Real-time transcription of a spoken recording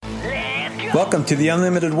Welcome to the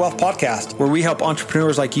Unlimited Wealth Podcast, where we help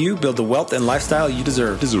entrepreneurs like you build the wealth and lifestyle you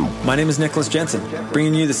deserve. My name is Nicholas Jensen,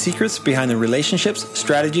 bringing you the secrets behind the relationships,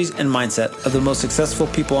 strategies, and mindset of the most successful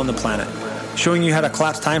people on the planet, showing you how to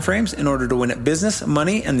collapse timeframes in order to win at business,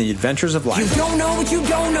 money, and the adventures of life. You don't know what you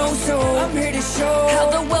don't know, so I'm here to show how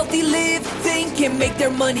the wealthy live, think, and make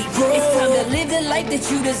their money grow. It's time to live the life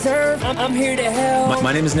that you deserve. I'm here to help.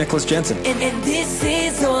 My name is Nicholas Jensen. And this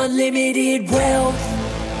is Unlimited Wealth.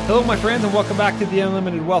 Hello, my friends, and welcome back to the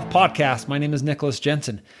Unlimited Wealth Podcast. My name is Nicholas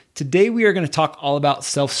Jensen. Today, we are going to talk all about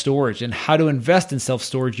self-storage and how to invest in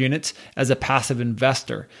self-storage units as a passive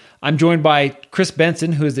investor. I'm joined by Chris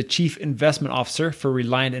Benson, who is the Chief Investment Officer for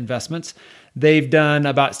Reliant Investments. They've done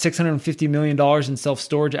about $650 million in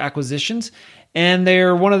self-storage acquisitions, and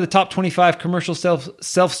they're one of the top 25 commercial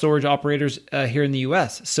self-storage operators here in the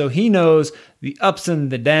U.S. So he knows the ups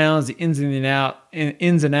and the downs, the ins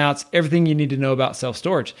and outs, everything you need to know about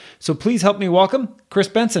self-storage. So please help me welcome Chris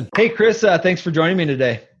Benson. Hey, Chris, thanks for joining me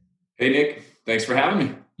today. Hey, Nick. Thanks for having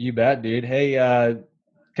me. You bet, dude. Hey,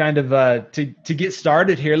 to get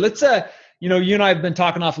started here, let's you and I have been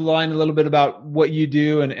talking off the line a little bit about what you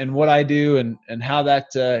do and what I do and how that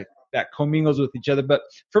commingles with each other. But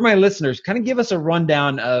for my listeners, kind of give us a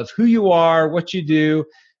rundown of who you are, what you do,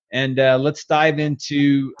 and let's dive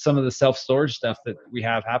into some of the self-storage stuff that we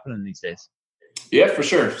have happening these days. Yeah, for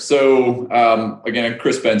sure. So again, I'm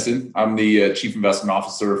Chris Benson. I'm the Chief Investment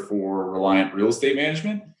Officer for Reliant Real Estate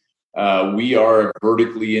Management. We are a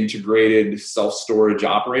vertically integrated self-storage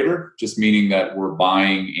operator, just meaning that we're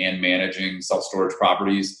buying and managing self-storage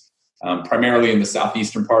properties, primarily in the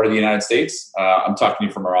southeastern part of the United States. I'm talking to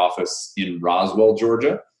you from our office in Roswell,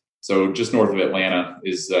 Georgia. So just north of Atlanta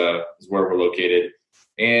is where we're located.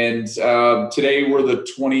 And today we're the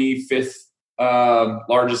 25th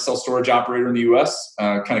largest self-storage operator in the U.S.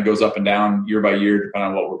 Kind of goes up and down year by year,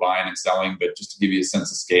 depending on what we're buying and selling. But just to give you a sense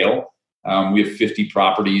of scale, we have 50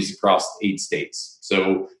 properties across 8 states.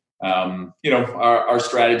 So, our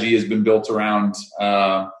strategy has been built around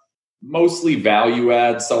mostly value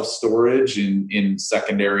add self-storage in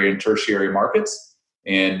secondary and tertiary markets.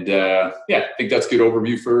 And I think that's a good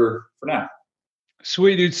overview for now.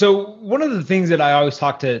 Sweet, dude. So one of the things that I always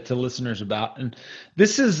talk to listeners about, and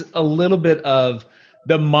this is a little bit of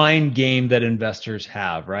the mind game that investors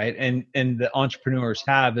have, right? And the entrepreneurs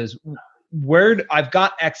have is I've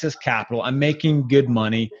got excess capital. I'm making good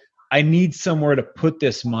money. I need somewhere to put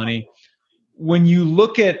this money. When you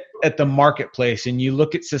look at the marketplace and you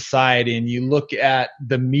look at society and you look at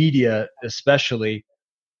the media, especially,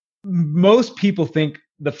 most people think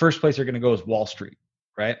the first place they're going to go is Wall Street,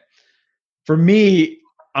 right? For me,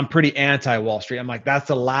 I'm pretty anti-Wall Street. I'm like, that's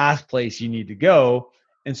the last place you need to go.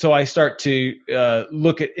 And so I start to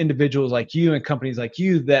look at individuals like you and companies like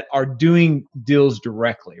you that are doing deals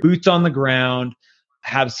directly, boots on the ground,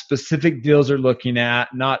 have specific deals they're looking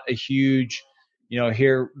at, not a huge,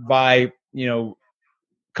 here buy, a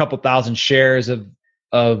couple thousand shares of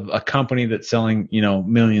a company that's selling,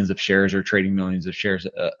 millions of shares or trading millions of shares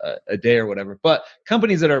a day or whatever. But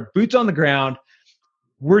companies that are boots on the ground,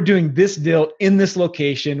 we're doing this deal in this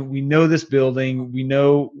location. We know this building. We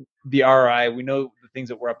know the RI. We know the things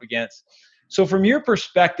that we're up against. So from your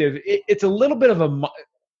perspective, it's a little bit of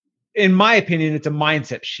in my opinion, it's a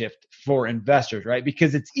mindset shift for investors, right?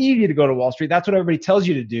 Because it's easy to go to Wall Street. That's what everybody tells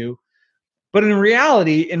you to do. But in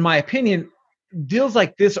reality, in my opinion, deals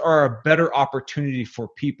like this are a better opportunity for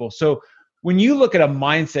people. So when you look at a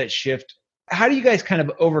mindset shift, how do you guys kind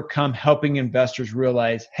of overcome helping investors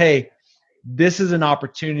realize, hey, this is an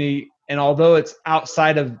opportunity, and although it's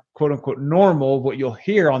outside of quote unquote normal, what you'll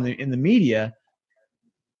hear in the media,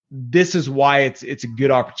 this is why it's a good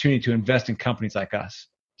opportunity to invest in companies like us.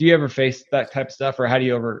 Do you ever face that type of stuff, or how do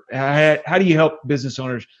you help business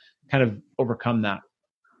owners kind of overcome that?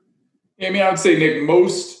 Yeah, I would say, Nick,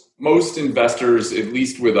 most investors, at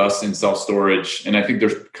least with us in self-storage, and I think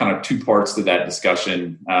there's kind of 2 parts to that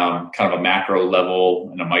discussion, kind of a macro level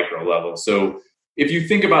and a micro level. So if you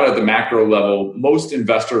think about it at the macro level, most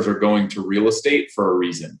investors are going to real estate for a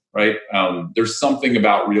reason, right? There's something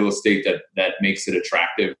about real estate that makes it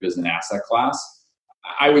attractive as an asset class.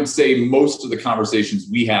 I would say most of the conversations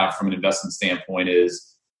we have from an investment standpoint is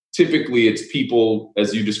typically it's people,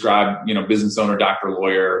 as you described, business owner, doctor,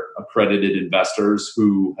 lawyer, accredited investors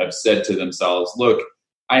who have said to themselves, look,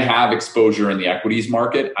 I have exposure in the equities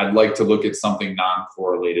market. I'd like to look at something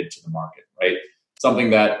non-correlated to the market, right? Something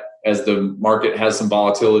that, as the market has some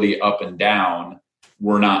volatility up and down,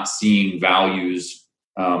 we're not seeing values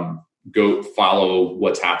go follow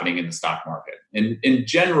what's happening in the stock market. And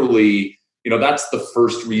generally, that's the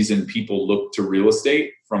first reason people look to real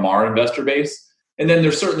estate from our investor base. And then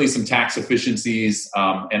there's certainly some tax efficiencies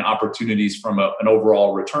and opportunities from an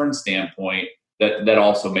overall return standpoint that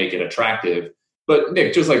also make it attractive. But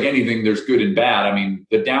Nick, just like anything, there's good and bad. I mean,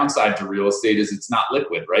 the downside to real estate is it's not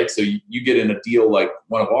liquid, right? So you get in a deal like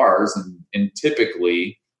one of ours, and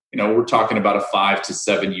typically, we're talking about a 5 to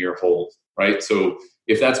 7 year hold, right? So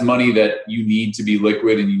if that's money that you need to be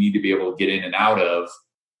liquid and you need to be able to get in and out of,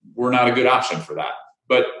 we're not a good option for that.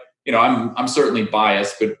 But I'm certainly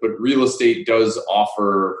biased, but real estate does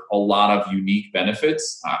offer a lot of unique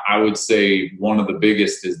benefits. I would say one of the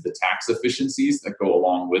biggest is the tax efficiencies that go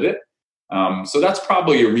along with it. So that's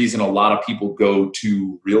probably a reason a lot of people go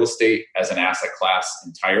to real estate as an asset class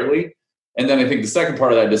entirely. And then I think the second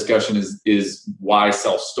part of that discussion is why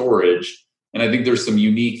self-storage. And I think there's some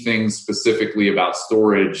unique things specifically about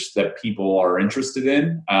storage that people are interested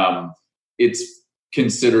in. It's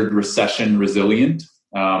considered recession resilient.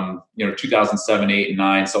 2007, 8, and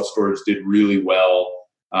 9, self-storage did really well.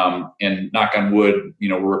 And knock on wood,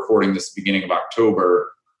 we're recording this beginning of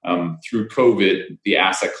October. Through COVID, the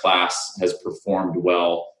asset class has performed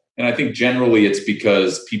well. And I think generally it's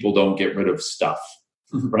because people don't get rid of stuff,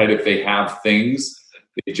 right? If they have things,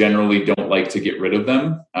 they generally don't like to get rid of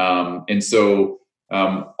them. And so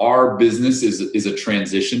our business is a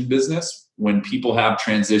transition business. When people have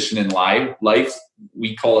transition in life,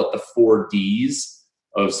 we call it the 4 Ds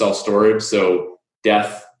of self-storage. So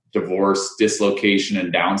death, divorce, dislocation,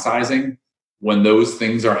 and downsizing. When those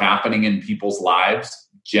things are happening in people's lives,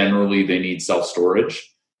 generally they need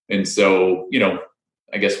self-storage. And so,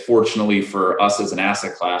 I guess fortunately for us as an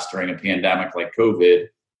asset class during a pandemic like COVID,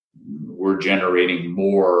 we're generating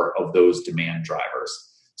more of those demand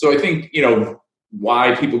drivers. So I think,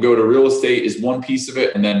 why people go to real estate is one piece of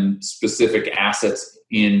it. And then specific assets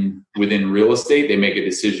within real estate, they make a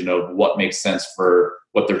decision of what makes sense for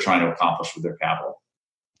what they're trying to accomplish with their capital.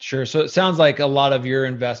 Sure. So it sounds like a lot of your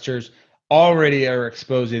investors already are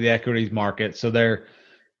exposed to the equities market. So they're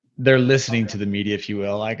listening to the media, if you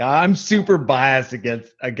will. Like, I'm super biased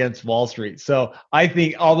against Wall Street. So I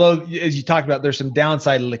think, although as you talked about, there's some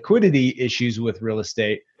downside liquidity issues with real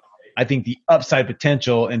estate, I think the upside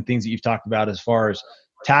potential and things that you've talked about as far as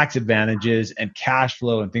tax advantages and cash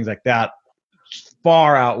flow and things like that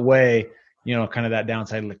far outweigh, kind of that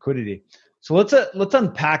downside liquidity. So let's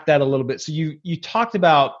unpack that a little bit. So you talked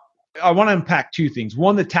about, I want to unpack 2 things.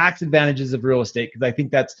 One, the tax advantages of real estate, because I think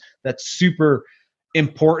that's super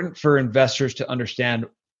important for investors to understand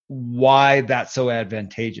why that's so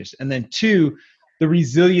advantageous. And then 2, the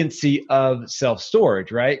resiliency of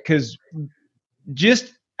self-storage, right? Because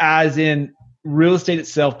just as in real estate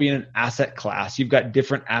itself being an asset class, you've got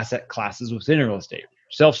different asset classes within real estate.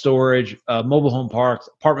 Self-storage, mobile home parks,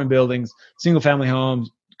 apartment buildings, single-family homes,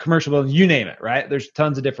 commercial buildings, you name it, right? There's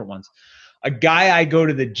tons of different ones. A guy I go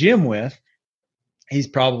to the gym with, he's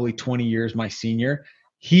probably 20 years my senior.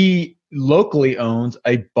 He locally owns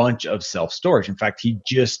a bunch of self-storage. In fact, he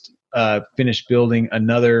just finished building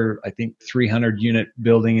another, I think, 300-unit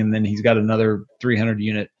building, and then he's got another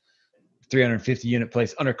 350-unit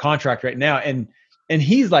place under contract right now. And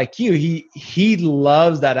he's like you. He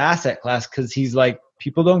loves that asset class because he's like,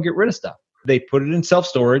 people don't get rid of stuff. They put it in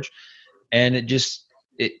self-storage, and it just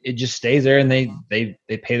stays there, and they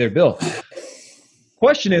pay their bill.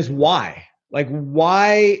 Question is why? Like,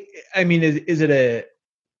 why? I mean, is it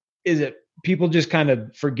people just kind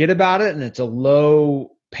of forget about it and it's a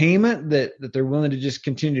low payment that they're willing to just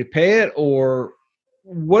continue to pay it, or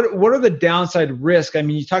what are the downside risks? I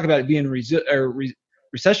mean, you talk about it being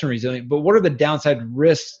recession resilient, but what are the downside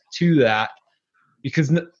risks to that?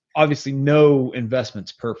 Because obviously no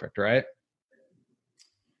investment's perfect, right?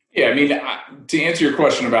 Yeah, I mean, to answer your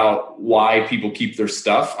question about why people keep their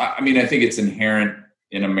stuff, I mean, I think it's inherent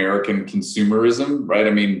in American consumerism, right?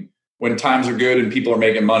 I mean, when times are good and people are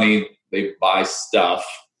making money, they buy stuff.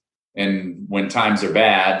 And when times are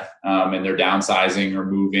bad and they're downsizing or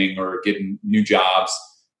moving or getting new jobs,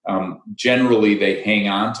 generally they hang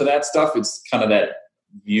on to that stuff. It's kind of that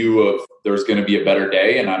view of there's going to be a better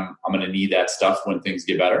day, and I'm going to need that stuff when things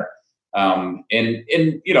get better. And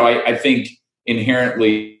I think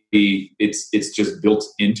inherently it's just built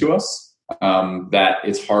into us that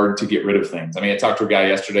it's hard to get rid of things. I mean, I talked to a guy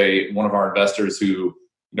yesterday, one of our investors who,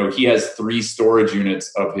 he has 3 storage units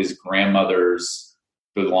of his grandmother's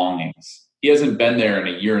belongings. He hasn't been there in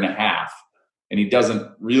a year and a half, and he doesn't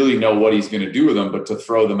really know what he's going to do with them, but to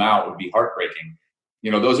throw them out would be heartbreaking.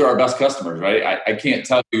 Those are our best customers, right? I can't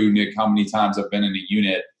tell you, Nick, how many times I've been in a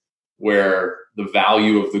unit where the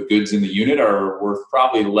value of the goods in the unit are worth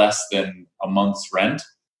probably less than a month's rent.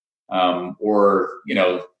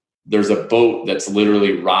 There's a boat that's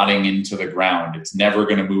literally rotting into the ground. It's never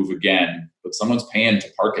going to move again. but someone's paying to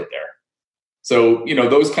park it there. So,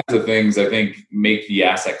 those kinds of things I think make the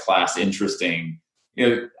asset class interesting.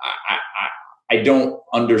 I don't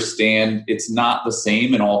understand. It's not the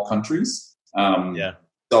same in all countries.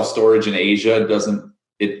 Self-storage in Asia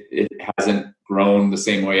it hasn't grown the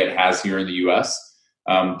same way it has here in the US.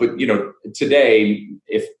 But today,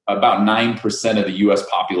 if about 9% of the US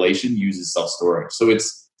population uses self-storage. So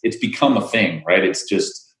it's become a thing, right? It's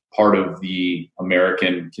just part of the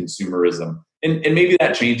American consumerism. And maybe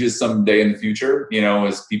that changes someday in the future,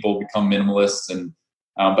 as people become minimalists.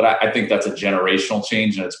 But I think that's a generational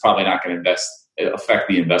change, and it's probably not going to affect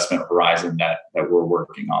the investment horizon that we're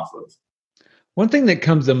working off of. One thing that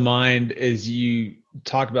comes to mind is you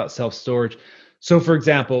talk about self-storage. So for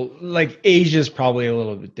example, like Asia is probably a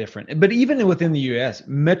little bit different, but even within the US,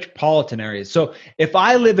 metropolitan areas. So if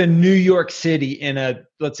I live in New York City in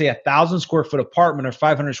let's say 1,000 square foot apartment or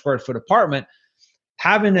 500 square foot apartment,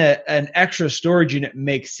 having an extra storage unit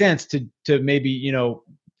makes sense to maybe,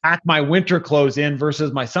 pack my winter clothes in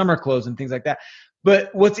versus my summer clothes and things like that. But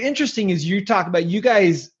what's interesting is you talk about, you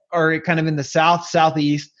guys are kind of in the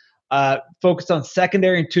southeast, focused on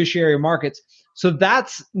secondary and tertiary markets. So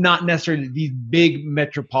that's not necessarily these big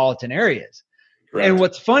metropolitan areas. Correct. And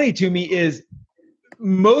what's funny to me is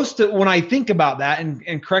when I think about that,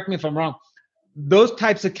 and correct me if I'm wrong, those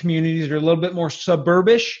types of communities are a little bit more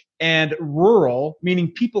suburbish and rural, meaning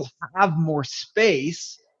people have more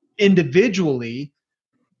space individually,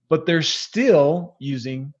 but they're still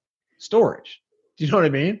using storage. Do you know what I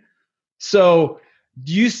mean? So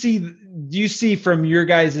do you see from your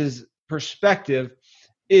guys' perspective,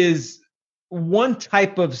 is one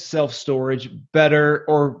type of self-storage better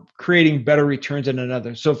or creating better returns than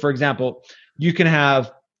another? So for example, you can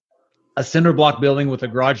have a cinder block building with a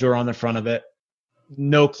garage door on the front of it,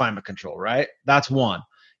 no climate control, right? That's one.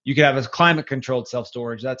 You could have a climate controlled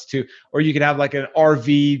self-storage, that's two. Or you could have like an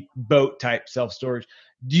RV boat type self-storage.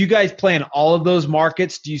 Do you guys play in all of those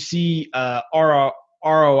markets? Do you see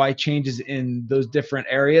ROI changes in those different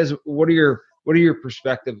areas? What are your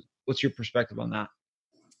perspective? What's your perspective on that?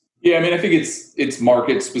 Yeah, I mean, I think it's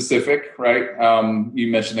market specific, right?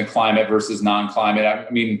 You mentioned the climate versus non-climate. I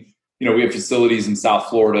mean, we have facilities in South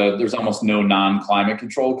Florida. There's almost no non-climate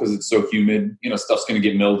control because it's so humid. Stuff's going to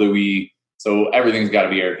get mildewy, so everything's got to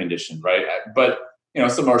be air conditioned, right? But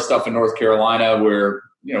some of our stuff in North Carolina, where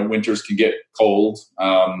winters can get cold,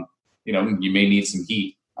 you may need some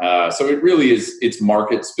heat. So it really it's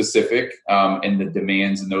market specific, and the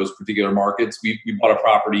demands in those particular markets. We bought a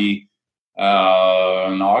property in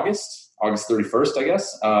August 31st, I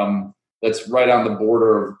guess. That's right on the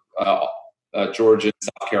border of Georgia and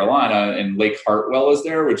South Carolina, and Lake Hartwell is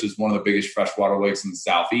there, which is one of the biggest freshwater lakes in the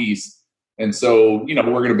Southeast. And so, we're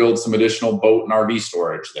going to build some additional boat and RV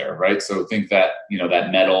storage there, right? So think that,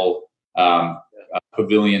 that metal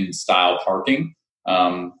pavilion style parking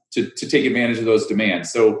to take advantage of those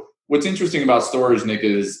demands. So what's interesting about storage, Nick,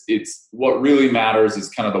 is it's what really matters is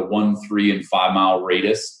kind of the 1, 3, and 5 mile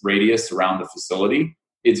radius around the facility.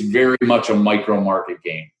 It's very much a micro market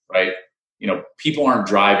game, right? People aren't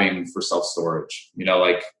driving for self-storage.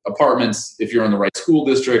 Like apartments, if you're in the right school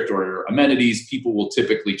district or amenities, people will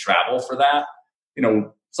typically travel for that.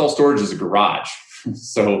 Self-storage is a garage.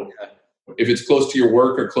 So if it's close to your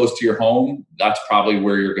work or close to your home, that's probably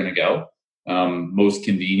where you're going to go. Most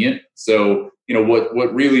convenient. So,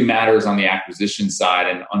 what really matters on the acquisition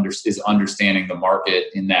side is understanding the market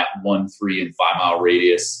in that 1, 3, and 5 mile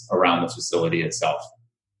radius around the facility itself.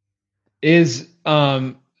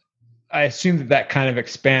 I assume that kind of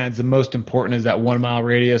expands. The most important is that 1 mile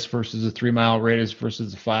radius versus a 3 mile radius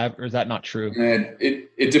versus a 5, or is that not true? And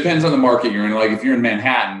it depends on the market you're in. Like if you're in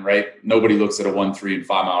Manhattan, right? Nobody looks at a 1, 3, and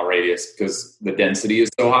 5 mile radius because the density is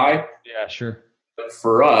so high. Yeah, sure. But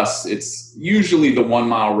for us, it's usually the 1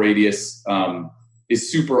 mile radius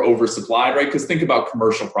is super oversupplied, right? Because think about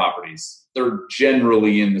commercial properties. They're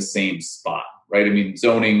generally in the same spot, right? I mean,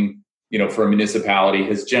 zoning, for a municipality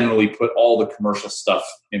has generally put all the commercial stuff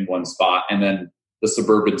in one spot, and then the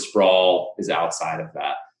suburban sprawl is outside of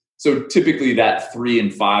that. So typically that 3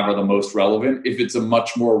 and 5 are the most relevant. If it's a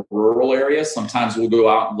much more rural area, sometimes we'll go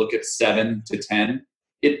out and look at 7 to 10.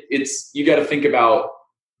 You got to think about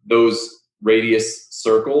those radius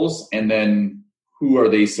circles, and then who are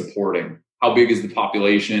they supporting? How big is the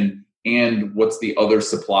population, and what's the other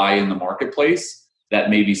supply in the marketplace that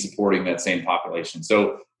may be supporting that same population?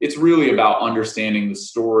 So it's really about understanding the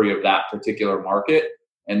story of that particular market,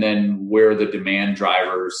 and then where the demand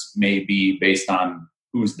drivers may be based on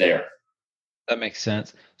who's there. That makes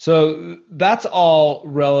sense. So that's all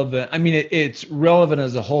relevant. I mean, it's relevant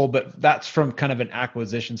as a whole, but that's from kind of an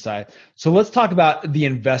acquisition side. So let's talk about the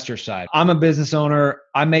investor side. I'm a business owner.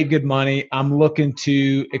 I make good money. I'm looking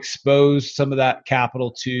to expose some of that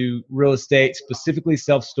capital to real estate, specifically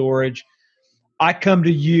self-storage. I come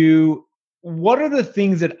to you. What are the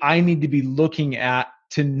things that I need to be looking at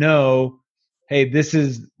to know, hey, this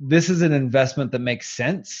is an investment that makes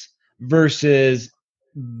sense versus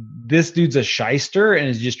this dude's a shyster and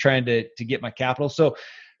is just trying to get my capital. So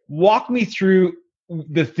walk me through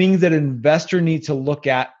the things that an investor needs to look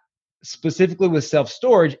at specifically with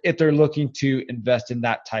self-storage if they're looking to invest in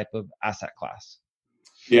that type of asset class.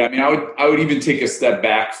 Yeah, I mean, I would even take a step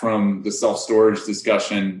back from the self-storage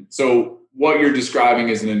discussion. So what you're describing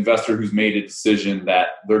is an investor who's made a decision that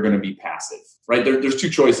they're going to be passive, right? There's two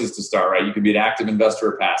choices to start, right? You can be an active investor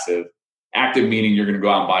or passive. Active meaning you're going to go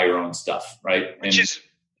out and buy your own stuff, right?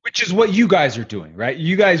 Which is what you guys are doing, right?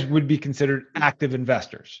 You guys would be considered active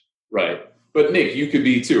investors. Right. But Nick, you could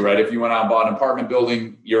be too, right? If you went out and bought an apartment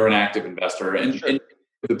building, you're an active investor. And, sure. And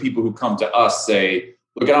the people who come to us say,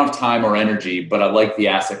 look, I don't have time or energy, but I like the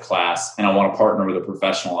asset class and I want to partner with a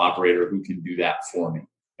professional operator who can do that for me.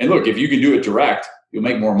 And look, if you can do it direct, you'll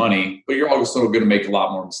make more money, but you're also going to make a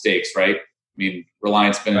lot more mistakes, right? I mean,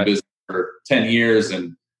 Reliant's been in business for 10 years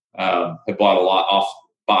and have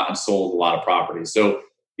bought and sold a lot of properties. So,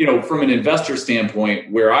 you know, from an investor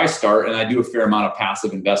standpoint, where I start, and I do a fair amount of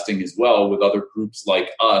passive investing as well with other groups like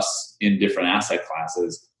us in different asset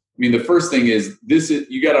classes. I mean, the first thing is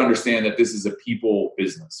you got to understand that this is a people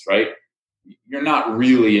business, right? You're not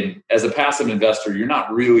really as a passive investor, you're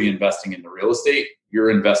not really investing in the real estate. You're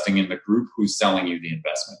investing in the group who's selling you the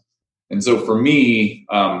investment. And so for me,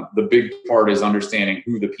 the big part is understanding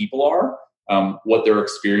who the people are, what their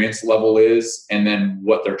experience level is, and then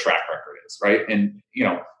what their track record is, right? And, you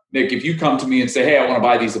know, Nick, if you come to me and say, hey, I want to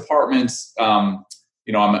buy these apartments,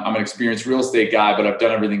 you know, I'm an experienced real estate guy, but I've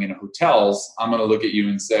done everything in hotels, I'm going to look at you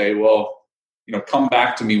and say, well, you know, come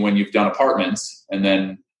back to me when you've done apartments, and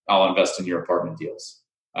then I'll invest in your apartment deals.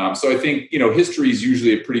 So I think, you know, history is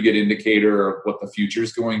usually a pretty good indicator of what the future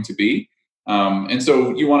is going to be. And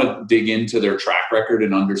so you want to dig into their track record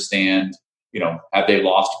and understand, you know, have they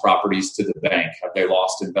lost properties to the bank? Have they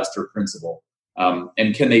lost investor principal?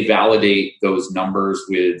 And can they validate those numbers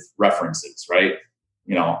with references, right?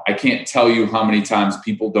 You know, I can't tell you how many times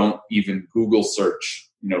people don't even Google search,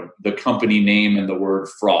 you know, the company name and the word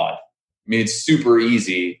fraud. I mean, it's super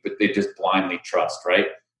easy, but they just blindly trust, right?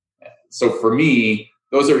 So for me,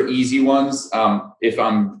 those are easy ones. If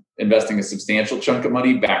I'm investing a substantial chunk of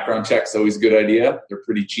money, background check's always a good idea. They're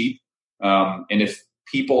pretty cheap. And if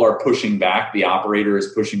people are pushing back, the operator is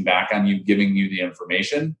pushing back on you, giving you the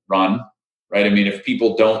information, run, right? I mean, if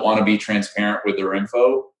people don't want to be transparent with their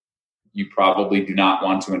info, you probably do not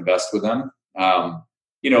want to invest with them.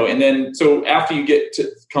 You know, and then, so after you get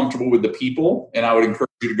comfortable with the people, and I would encourage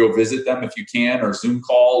you to go visit them if you can, or Zoom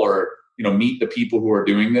call, or, you know, meet the people who are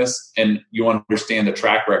doing this, and you understand the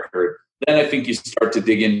track record, then I think you start to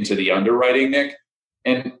dig into the underwriting, Nick.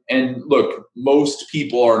 And look, most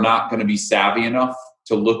people are not going to be savvy enough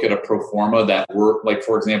to look at a pro forma that we're, like,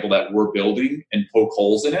 for example, that we're building and poke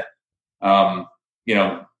holes in it. You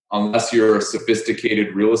know, unless you're a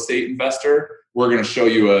sophisticated real estate investor, we're going to show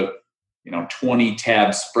you a, you know, 20 tab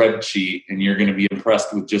spreadsheet, and you're going to be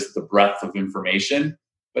impressed with just the breadth of information,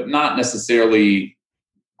 but not necessarily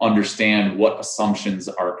understand what assumptions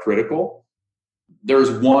are critical.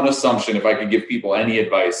 There's one assumption, if I could give people any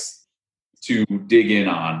advice to dig in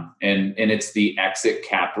on, and it's the exit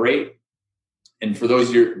cap rate. And for those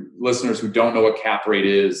of your listeners who don't know what cap rate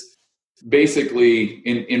is, basically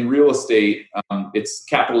in real estate, its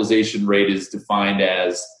capitalization rate is defined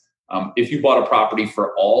as if you bought a property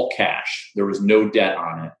for all cash, there was no debt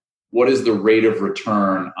on it, what is the rate of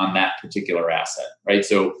return on that particular asset, right?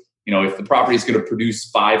 So, you know, if the property is going to produce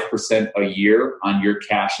 5% a year on your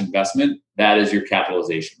cash investment, that is your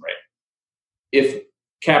capitalization rate. If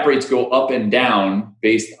cap rates go up and down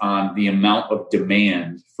based on the amount of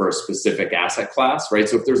demand for a specific asset class, right?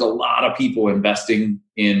 So if there's a lot of people investing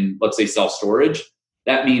in, let's say, self-storage,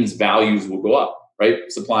 that means values will go up,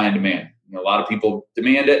 right? Supply and demand. You know, a lot of people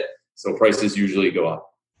demand it, so prices usually go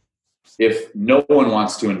up. If no one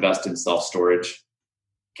wants to invest in self-storage,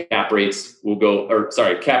 cap rates go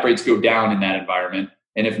down in that environment.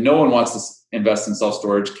 And if no one wants to invest in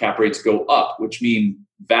self-storage, cap rates go up, which means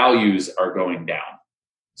values are going down.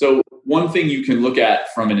 So one thing you can look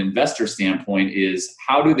at from an investor standpoint is,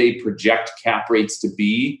 how do they project cap rates to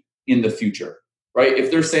be in the future, right? If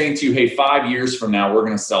they're saying to you, hey, 5 years from now, we're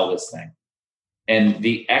going to sell this thing, and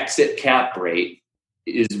the exit cap rate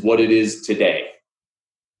is what it is today,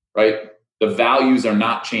 right? The values are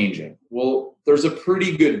not changing. Well, there's a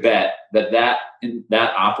pretty good bet that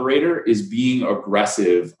operator is being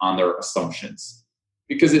aggressive on their assumptions,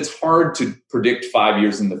 because it's hard to predict 5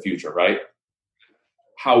 years in the future, right?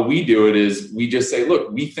 How we do it is we just say,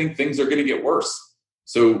 look, we think things are going to get worse,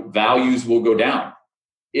 so values will go down.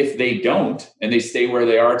 If they don't and they stay where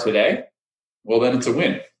they are today, well, then it's a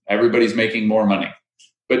win. Everybody's making more money.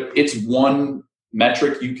 But it's one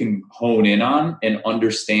metric you can hone in on and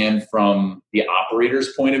understand from the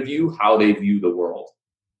operator's point of view how they view the world,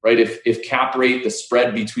 right? If cap rate, the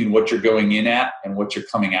spread between what you're going in at and what you're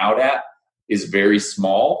coming out at, is very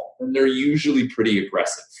small, then they're usually pretty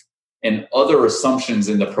aggressive. And other assumptions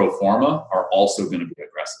in the pro forma are also going to be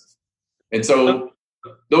aggressive. And so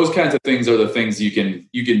those kinds of things are the things you can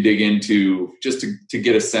dig into just to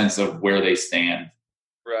get a sense of where they stand.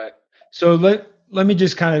 Right. So let me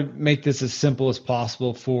just kind of make this as simple as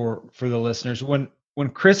possible for the listeners. When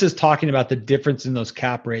Chris is talking about the difference in those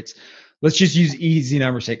cap rates, let's just use easy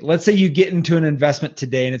numbers sake. Let's say you get into an investment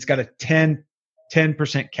today and it's got a 10%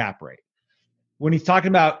 cap rate. When he's talking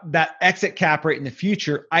about that exit cap rate in the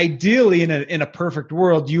future, ideally in a perfect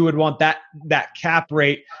world, you would want that cap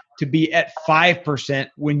rate to be at 5%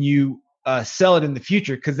 when you sell it in the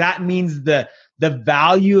future, because that means the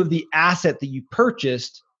value of the asset that you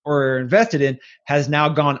purchased or invested in has now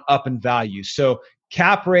gone up in value. So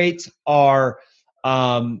cap rates are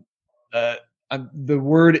the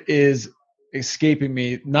word is escaping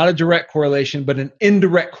me, not a direct correlation, but an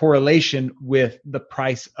indirect correlation with the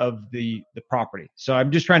price of the property. So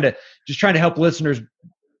I'm just trying to help listeners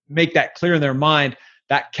make that clear in their mind.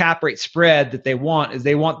 That cap rate spread that they want is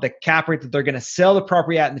they want the cap rate that they're going to sell the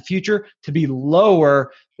property at in the future to be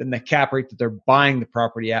lower than the cap rate that they're buying the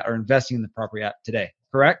property at or investing in the property at today.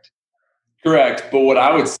 Correct? Correct. But what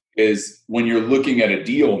I would say is when you're looking at a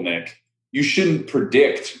deal, Nick, you shouldn't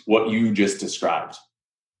predict what you just described.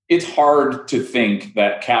 It's hard to think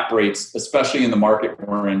that cap rates, especially in the market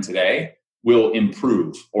we're in today, will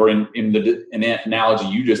improve, or in the analogy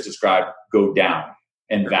you just described, go down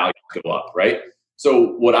and values go up, right? So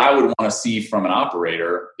what I would want to see from an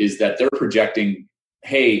operator is that they're projecting,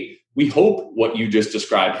 hey, we hope what you just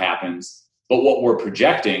described happens, but what we're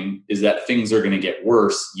projecting is that things are going to get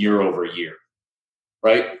worse year over year,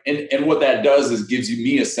 right? And what that does is gives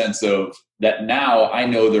me a sense of that now I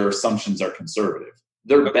know their assumptions are conservative.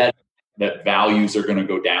 They're betting that values are going to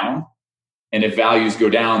go down. And if values go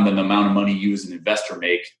down, then the amount of money you as an investor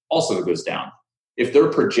make also goes down. If they're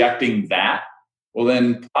projecting that, well,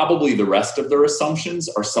 then probably the rest of their assumptions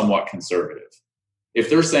are somewhat conservative. If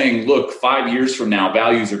they're saying, look, 5 years from now,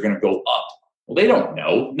 values are going to go up. Well, they don't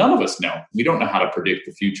know. None of us know. We don't know how to predict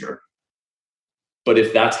the future. But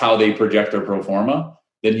if that's how they project their pro forma,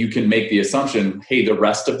 then you can make the assumption, hey, the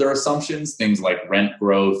rest of their assumptions, things like rent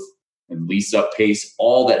growth and lease up pace,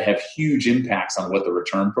 all that have huge impacts on what the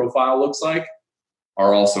return profile looks like,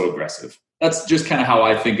 are also aggressive. That's just kind of how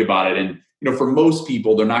I think about it. And for most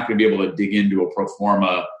people, they're not going to be able to dig into a pro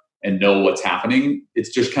forma and know what's happening. It's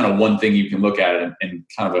just kind of one thing you can look at and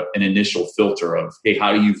kind of an initial filter of, hey,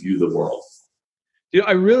 how do you view the world?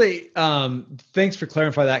 I really thanks for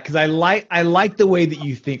clarifying that, because I like the way that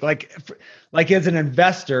you think. Like as an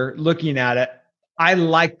investor looking at it, I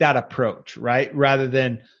like that approach, right? Rather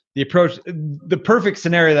than the approach, the perfect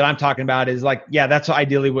scenario that I'm talking about is like, yeah, that's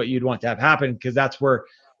ideally what you'd want to have happen, because that's where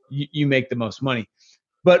you make the most money.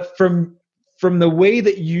 But from the way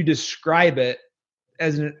that you describe it,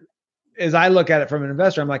 as I look at it from an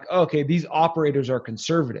investor, I'm like, okay, these operators are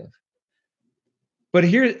conservative. But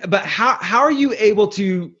how are you able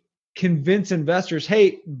to convince investors,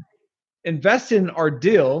 hey, invest in our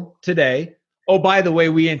deal today. Oh, by the way,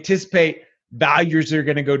 we anticipate values are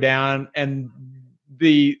going to go down and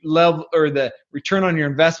the level or the return on your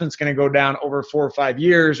investment is going to go down over 4 or 5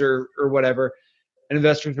 years or whatever. And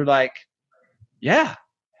investors are like, yeah,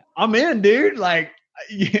 I'm in, dude. Like,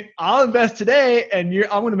 I'll invest today and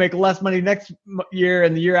I'm going to make less money next year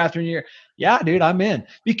and the year after year. Yeah, dude, I'm in.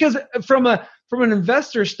 Because from an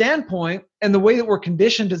investor standpoint and the way that we're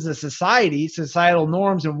conditioned as a society, societal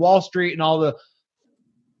norms and Wall Street and all the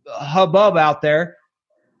hubbub out there,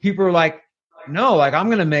 people are like, no, like I'm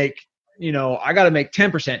going to make, I got to make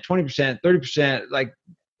 10%, 20%, 30%. Like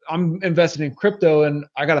I'm invested in crypto and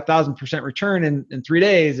I got 1,000% return in 3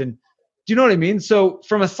 days. And do you know what I mean? So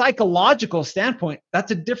from a psychological standpoint,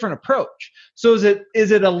 that's a different approach. So is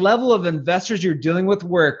it a level of investors you're dealing with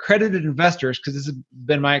where accredited investors, because this has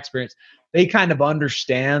been my experience, they kind of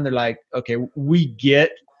understand, they're like, okay, we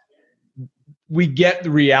get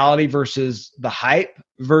the reality versus the hype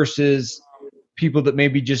versus people that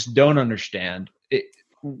maybe just don't understand.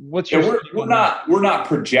 What's your? We're not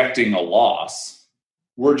projecting a loss.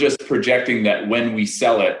 We're just projecting that when we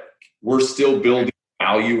sell it, we're still building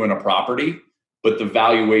value in a property, but the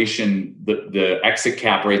valuation, the exit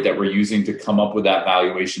cap rate that we're using to come up with that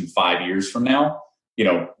valuation 5 years from now,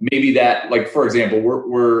 maybe that, like, for example,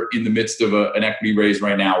 we're in the midst of an equity raise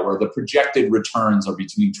right now where the projected returns are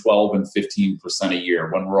between 12 and 15% a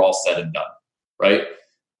year when we're all said and done, right?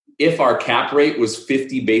 If our cap rate was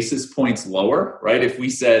 50 basis points lower, right? If we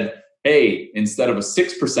said, hey, instead of a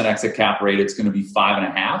 6% exit cap rate, it's going to be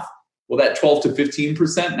 5.5%. Well, that 12 to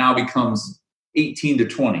 15% now becomes 18 to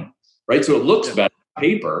 20, right? So it looks better on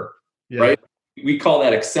paper, right? We call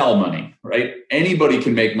that Excel money, right? Anybody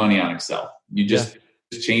can make money on Excel. You just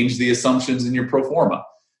change the assumptions in your pro forma.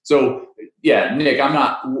 So Nick,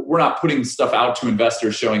 we're not putting stuff out to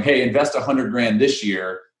investors showing, hey, invest $100,000 this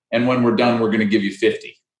year, and when we're done, we're going to give you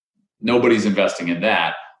 50. Nobody's investing in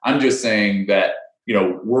that. I'm just saying that,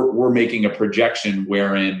 we're making a projection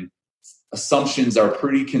wherein assumptions are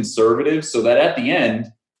pretty conservative so that at the end,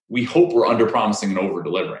 we hope we're under promising and over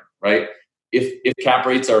delivering, right? If cap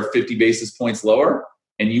rates are 50 basis points lower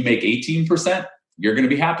and you make 18%, you're going to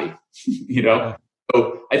be happy,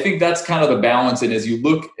 So I think that's kind of the balance. And as you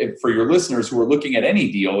look for your listeners who are looking at any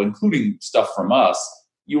deal, including stuff from us,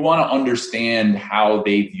 you want to understand how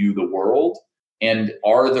they view the world and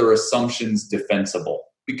are their assumptions defensible?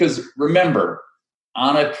 Because remember,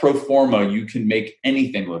 on a pro forma, you can make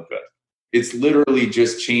anything look good. It's literally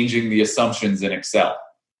just changing the assumptions in Excel.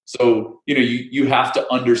 So, you have to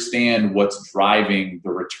understand what's driving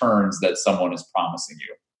the returns that someone is promising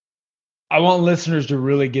you. I want listeners to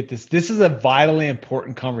really get this. This is a vitally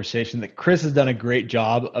important conversation that Chris has done a great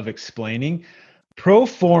job of explaining. Pro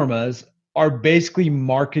formas are basically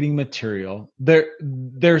marketing material.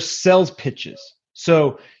 They're sales pitches.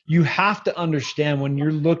 So you have to understand when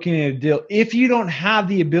you're looking at a deal, if you don't have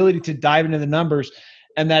the ability to dive into the numbers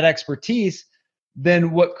and that expertise,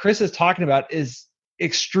 then what Chris is talking about is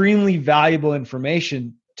extremely valuable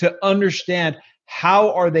information to understand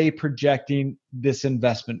how are they projecting this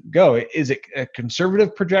investment go. Is it a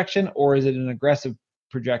conservative projection or is it an aggressive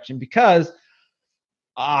projection? Because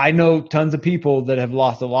I know tons of people that have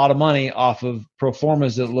lost a lot of money off of pro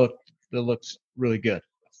formas that looks really good.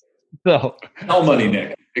 So Excel money,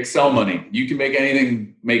 Nick. Excel money. You can make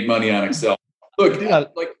anything make money on Excel. Look,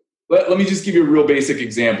 let me just give you a real basic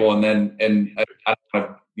example, and I don't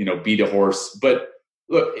want to beat a horse. But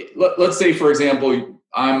look, let's say for example,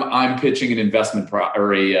 I'm pitching an investment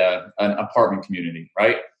or an apartment community,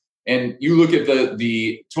 right? And you look at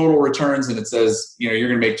the total returns, and it says you're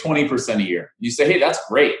going to make 20% a year. You say, hey, that's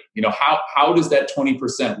great. How does that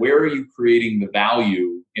 20%? Where are you creating the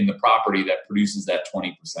value in the property that produces that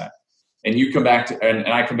 20%? And you come back to, and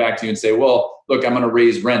I come back to you and say, well, look, I'm going to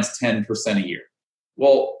raise rents 10% a year.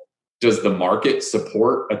 Well, does the market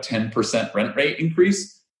support a 10% rent rate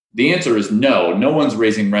increase? The answer is no. No one's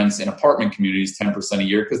raising rents in apartment communities 10% a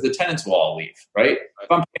year because the tenants will all leave, right?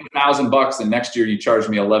 If I'm paying $1,000 and next year you charge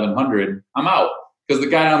me $1,100, I'm out because the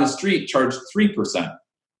guy down the street charged 3%,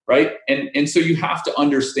 right? And so you have to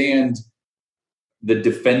understand the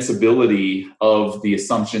defensibility of the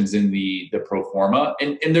assumptions in the pro forma.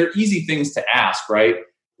 And they're easy things to ask, right?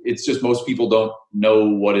 It's just most people don't know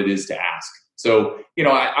what it is to ask. So,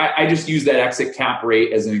 I just use that exit cap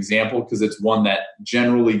rate as an example because it's one that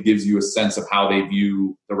generally gives you a sense of how they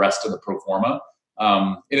view the rest of the pro forma.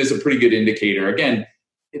 It is a pretty good indicator. Again,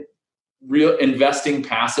 real investing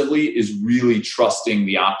passively is really trusting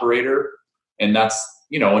the operator. And that's,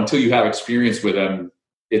 until you have experience with them,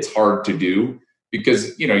 it's hard to do.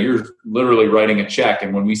 Because, you're literally writing a check.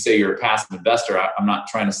 And when we say you're a passive investor, I'm not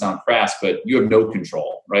trying to sound crass, but you have no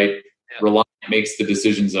control, right? Yeah. Reliant makes the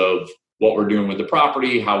decisions of what we're doing with the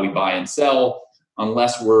property, how we buy and sell.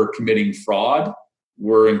 Unless we're committing fraud,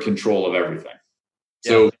 we're in control of everything.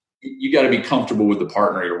 Yeah. So you got to be comfortable with the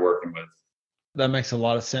partner you're working with. That makes a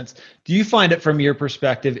lot of sense. Do you find it from your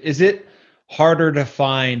perspective, is it harder to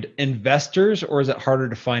find investors or is it harder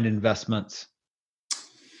to find investments?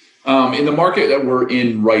 In the market that we're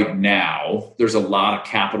in right now, there's a lot of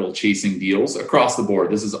capital chasing deals across the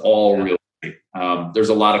board. This is all real estate. There's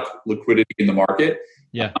a lot of liquidity in the market.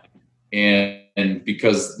 Yeah. And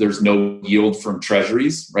because there's no yield from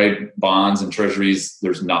treasuries, right? Bonds and treasuries,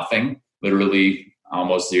 there's nothing, literally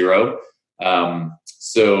almost zero.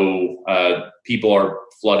 So people are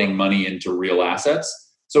flooding money into real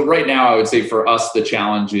assets. So right now, I would say for us, the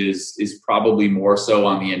challenge is probably more so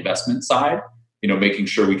on the investment side. Making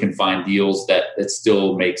sure we can find deals that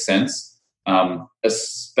still make sense,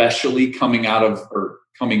 especially coming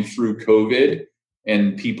through COVID,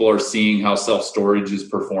 and people are seeing how self-storage is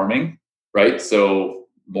performing, right? So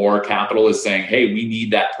more capital is saying, hey, we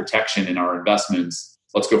need that protection in our investments.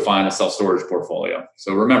 Let's go find a self-storage portfolio.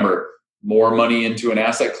 So remember, more money into an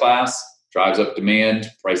asset class drives up demand,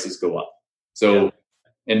 prices go up. So,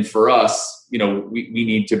 and for us, we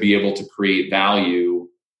need to be able to create value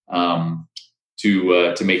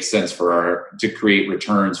to make sense to create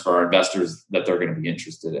returns for our investors that they're going to be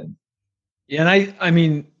interested in. Yeah, and I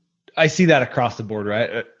mean, I see that across the board,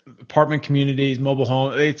 right? Apartment communities, mobile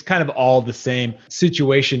home, it's kind of all the same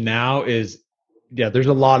situation now is, there's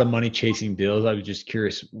a lot of money chasing deals. I was just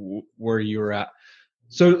curious where you were at.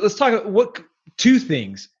 So let's talk two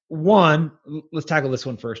things. One, let's tackle this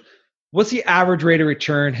one first. What's the average rate of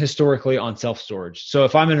return historically on self-storage? So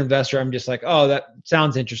if I'm an investor, I'm just like, oh, that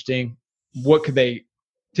sounds interesting. What could they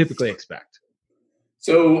typically expect?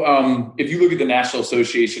 So if you look at the National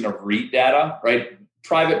Association of REIT data, right,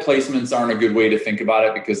 private placements aren't a good way to think about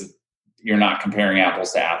it because you're not comparing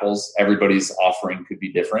apples to apples. Everybody's offering could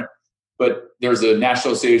be different. But there's a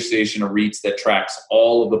National Association of REITs that tracks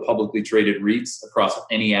all of the publicly traded REITs across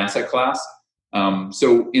any asset class.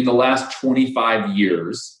 So in the last 25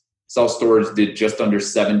 years, self-storage did just under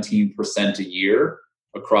 17% a year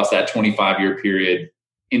across that 25-year period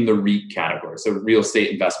in the REIT category. So real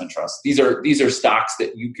estate investment trusts. These are stocks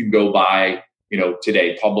that you can go buy,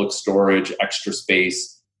 today. Public Storage, Extra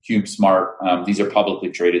Space, CubeSmart. These are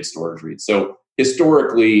publicly traded storage REITs. So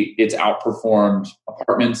historically, it's outperformed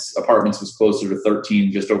apartments. Apartments was closer to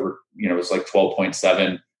 13, just over, it was like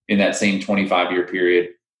 12.7 in that same 25-year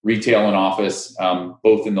period. Retail and office,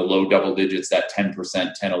 both in the low double digits, that 10%,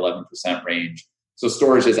 11% range. So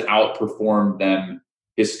storage has outperformed them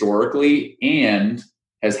historically and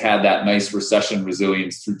has had that nice recession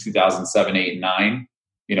resilience through 2007, 8, and 9.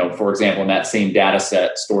 For example, in that same data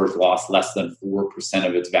set, storage lost less than 4%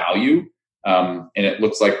 of its value. And it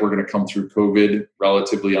looks like we're going to come through COVID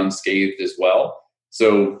relatively unscathed as well.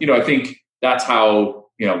 So, I think that's how,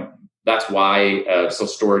 that's why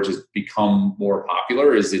self-storage has become more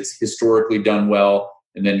popular, is it's historically done well.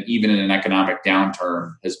 And then even in an economic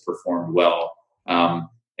downturn has performed well.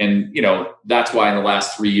 And that's why in the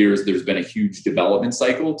last 3 years, there's been a huge development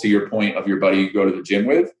cycle. To your point of your buddy you go to the gym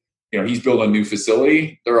with, he's building a new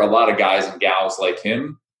facility. There are a lot of guys and gals like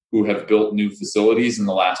him who have built new facilities in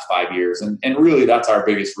the last 5 years. And really that's our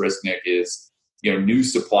biggest risk, Nick, is, new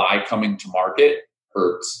supply coming to market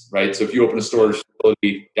hurts, right? So if you open a storage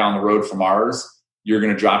facility down the road from ours, you're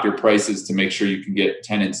going to drop your prices to make sure you can get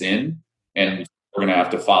tenants in, and we're going to have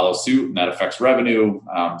to follow suit, and that affects revenue.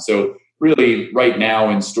 So really right now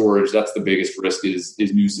in storage, that's the biggest risk is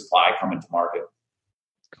new supply coming to market.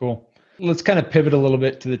 Cool. Let's kind of pivot a little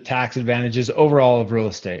bit to the tax advantages overall of real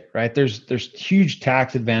estate, right? There's huge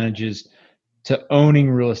tax advantages to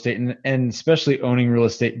owning real estate and especially owning real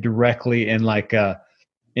estate directly in like a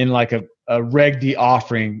Reg D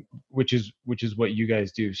offering, which is what you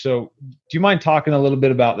guys do. So do you mind talking a little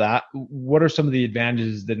bit about that? What are some of the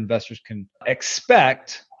advantages that investors can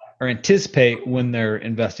expect or anticipate when they're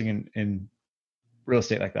investing in real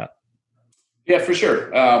estate like that? Yeah, for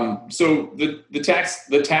sure. So the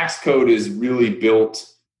tax code is really built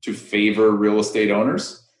to favor real estate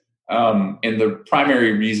owners. And the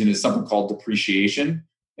primary reason is something called depreciation.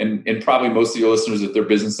 And probably most of your listeners, if they're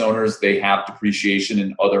business owners, they have depreciation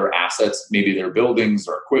in other assets, maybe their buildings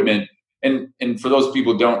or equipment. And for those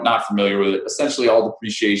people not familiar with it, essentially all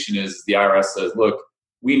depreciation is the IRS says, look,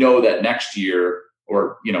 we know that next year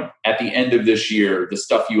or at the end of this year, the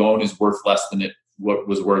stuff you own is worth less than what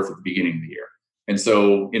was worth at the beginning of the year. And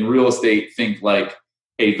so in real estate, think like,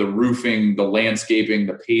 hey, the roofing, the landscaping,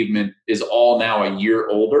 the pavement is all now a year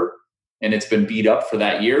older and it's been beat up for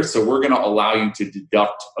that year. So we're going to allow you to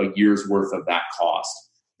deduct a year's worth of that cost.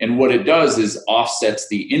 And what it does is offsets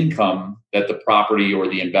the income that the property or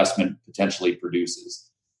the investment potentially produces.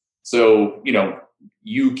 So,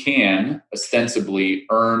 you can ostensibly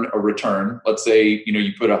earn a return. Let's say,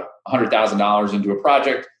 you put $100,000 into a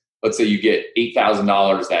project. Let's say you get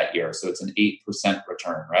 $8,000 that year. So it's an 8%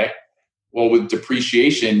 return, right? Well, with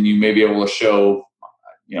depreciation, you may be able to show,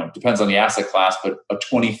 depends on the asset class, but a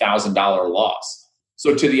 $20,000 loss.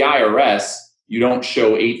 So to the IRS, you don't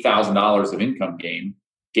show $8,000 of income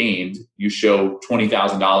gained, you show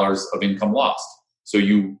 $20,000 of income lost. So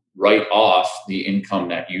you write off the income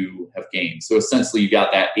that you have gained. So essentially you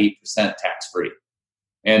got that 8% tax free.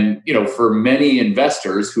 And, for many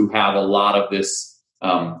investors who have a lot of this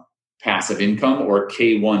passive income or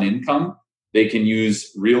K1 income, they can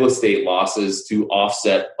use real estate losses to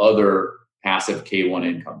offset other passive K1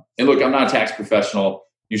 income. And look, I'm not a tax professional.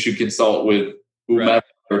 You should consult with whomever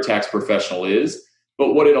your tax professional is.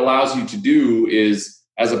 But what it allows you to do is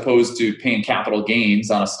as opposed to paying capital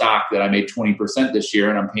gains on a stock that I made 20% this year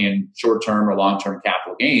and I'm paying short-term or long-term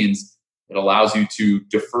capital gains. It allows you to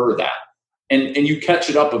defer that. And you catch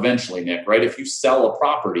it up eventually, Nick, right? If you sell a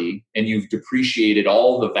property and you've depreciated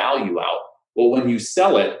all the value out, well, when you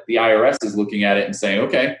sell it, the IRS is looking at it and saying,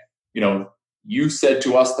 okay, you said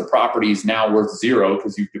to us the property is now worth zero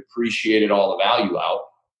because you've depreciated all the value out.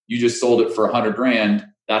 You just sold it for $100,000.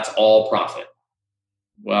 That's all profit.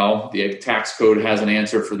 Well, the tax code has an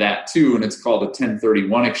answer for that too, and it's called a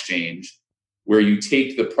 1031 exchange, where you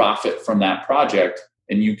take the profit from that project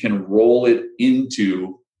and you can roll it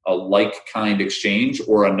into a like-kind exchange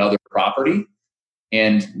or another property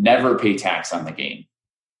and never pay tax on the gain.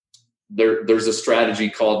 There's a strategy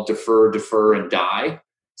called defer, and die.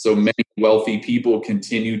 So many wealthy people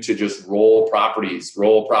continue to just roll properties.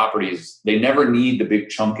 They never need the big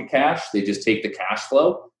chunk of cash. They just take the cash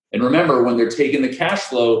flow. And remember, when they're taking the cash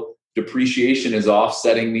flow, depreciation is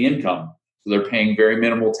offsetting the income. So they're paying very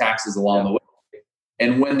minimal taxes along the way.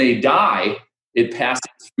 And when they die, it passes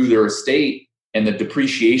through their estate and the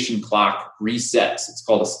depreciation clock resets. It's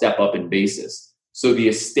called a step up in basis. So the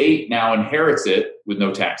estate now inherits it with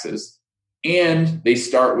no taxes, and they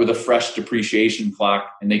start with a fresh depreciation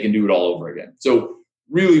clock and they can do it all over again. So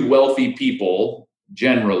really wealthy people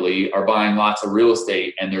generally are buying lots of real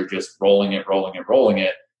estate and they're just rolling it.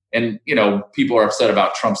 And, people are upset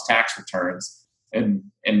about Trump's tax returns. And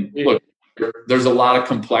look, there's a lot of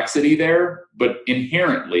complexity there, but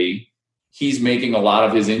inherently he's making a lot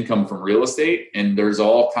of his income from real estate. And there's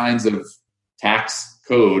all kinds of tax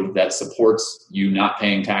code that supports you not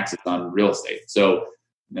paying taxes on real estate. So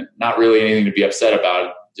not really anything to be upset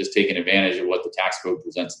about, just taking advantage of what the tax code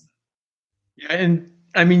presents. Yeah, and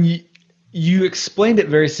I mean, you explained it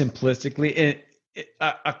very simplistically,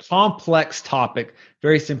 a complex topic,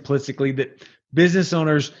 very simplistically, that business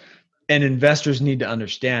owners and investors need to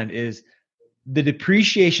understand is the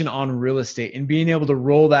depreciation on real estate and being able to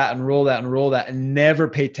roll that and never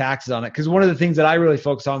pay taxes on it. Because one of the things that I really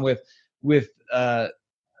focus on with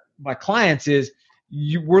my clients is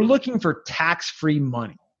we're looking for tax-free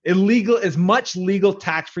money, as much legal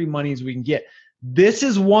tax-free money as we can get. This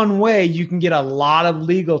is one way you can get a lot of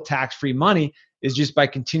legal tax-free money, is just by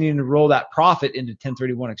continuing to roll that profit into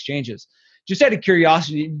 1031 exchanges. Just out of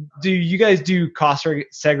curiosity, do you guys do cost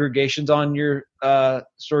segregations on your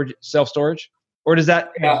storage, self-storage, or does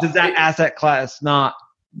that asset class not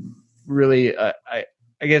really? I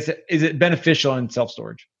guess, is it beneficial in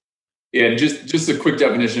self-storage? Yeah, and just a quick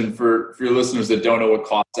definition for your listeners that don't know what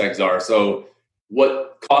cost segs are. So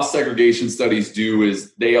what cost segregation studies do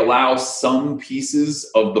is they allow some pieces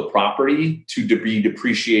of the property to be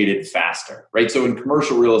depreciated faster, right? So in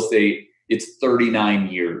commercial real estate, it's 39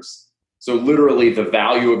 years. So literally the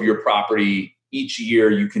value of your property each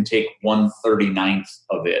year, you can take 1/39th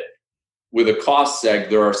of it. With a cost seg,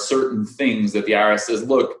 there are certain things that the IRS says,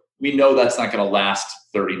 look, we know that's not going to last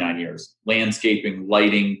 39 years. Landscaping,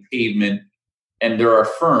 lighting, pavement. And there are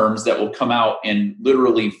firms that will come out and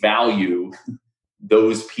literally value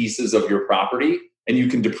those pieces of your property, and you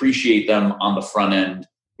can depreciate them on the front end,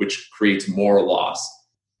 which creates more loss.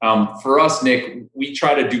 For us, Nick, we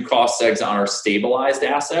try to do cost segs on our stabilized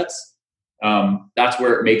assets. That's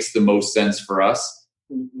where it makes the most sense for us.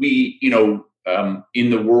 We, in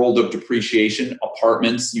the world of depreciation,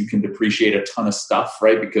 apartments, you can depreciate a ton of stuff,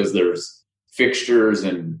 right? Because there's fixtures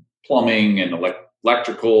and plumbing and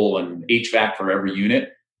electrical and HVAC for every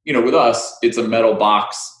unit. With us, it's a metal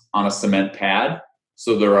box on a cement pad.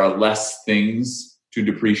 So there are less things to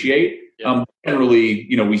depreciate. Yeah. Generally,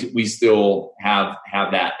 we still have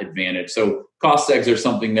that advantage. So cost segs are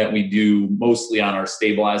something that we do mostly on our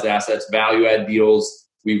stabilized assets. Value add deals,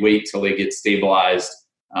 we wait till they get stabilized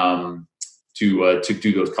to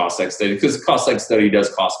do those cost seg studies, because cost seg study does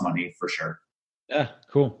cost money for sure. Yeah,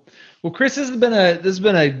 cool. Well, Chris, this has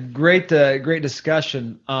been a great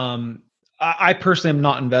discussion. I personally am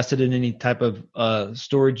not invested in any type of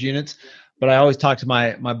storage units. But I always talk to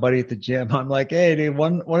my buddy at the gym. I'm like, hey, dude,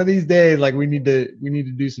 one of these days, like we need to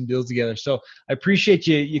do some deals together. So I appreciate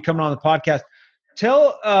you coming on the podcast.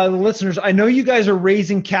 Tell the listeners, I know you guys are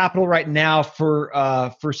raising capital right now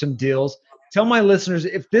for some deals. Tell my listeners,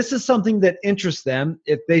 if this is something that interests them,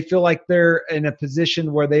 if they feel like they're in a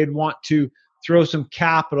position where they'd want to throw some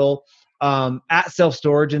capital at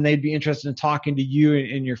self-storage and they'd be interested in talking to you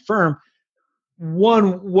and your firm,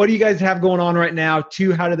 one, what do you guys have going on right now?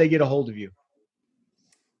 Two, how do they get a hold of you?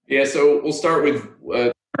 Yeah, so we'll start with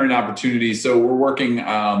current opportunities. So we're working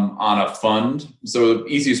on a fund. So the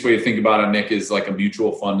easiest way to think about it, Nick, is like a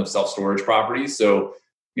mutual fund of self-storage properties. So,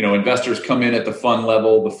 investors come in at the fund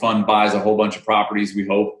level. The fund buys a whole bunch of properties, we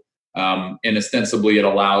hope. And ostensibly it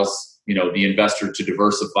allows, the investor to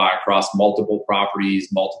diversify across multiple properties,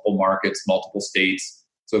 multiple markets, multiple states,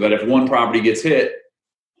 so that if one property gets hit,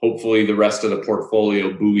 hopefully the rest of the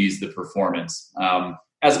portfolio buoys the performance,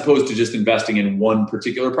 as opposed to just investing in one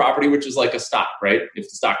particular property, which is like a stock, right? If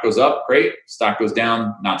the stock goes up, great. If the stock goes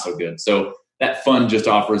down, not so good. So that fund just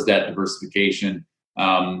offers that diversification.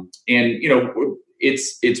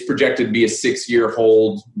 It's projected to be a 6-year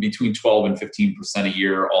hold, between 12 and 15% a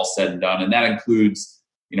year, all said and done. And that includes,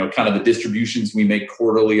 kind of the distributions we make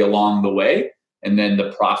quarterly along the way, and then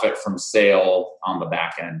the profit from sale on the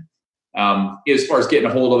back end. As far as getting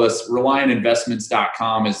a hold of us,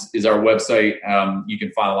 ReliantInvestments.com is our website. You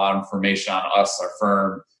can find a lot of information on us, our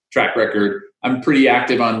firm, track record. I'm pretty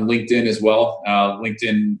active on LinkedIn as well.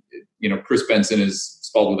 LinkedIn, Chris Benson is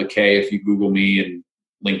spelled with a K. If you Google me and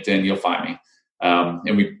LinkedIn, you'll find me.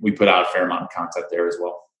 And we put out a fair amount of content there as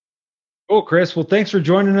well. Cool, Chris. Well, thanks for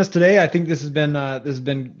joining us today. I think this has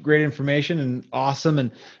been great information and awesome. And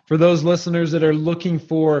for those listeners that are looking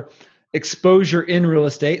for exposure in real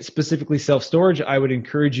estate, specifically self-storage, I would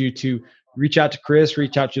encourage you to reach out to Chris,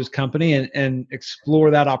 reach out to his company, and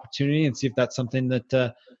explore that opportunity and see if that's something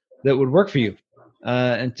that would work for you.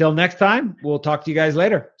 Until next time, we'll talk to you guys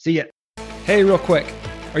later. See ya. Hey, real quick.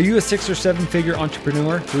 Are you a 6 or 7 figure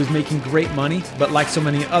entrepreneur who is making great money, but like so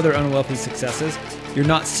many other unwealthy successes, you're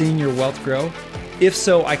not seeing your wealth grow? If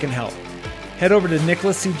so, I can help. Head over to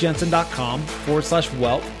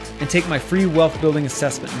nicholascjensen.com/wealth and take my free wealth building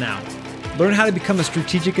assessment now. Learn how to become a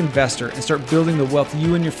strategic investor and start building the wealth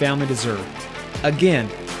you and your family deserve. Again,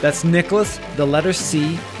 that's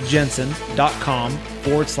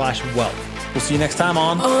Jensen.com/wealth. We'll see you next time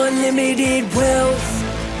on Unlimited Wealth.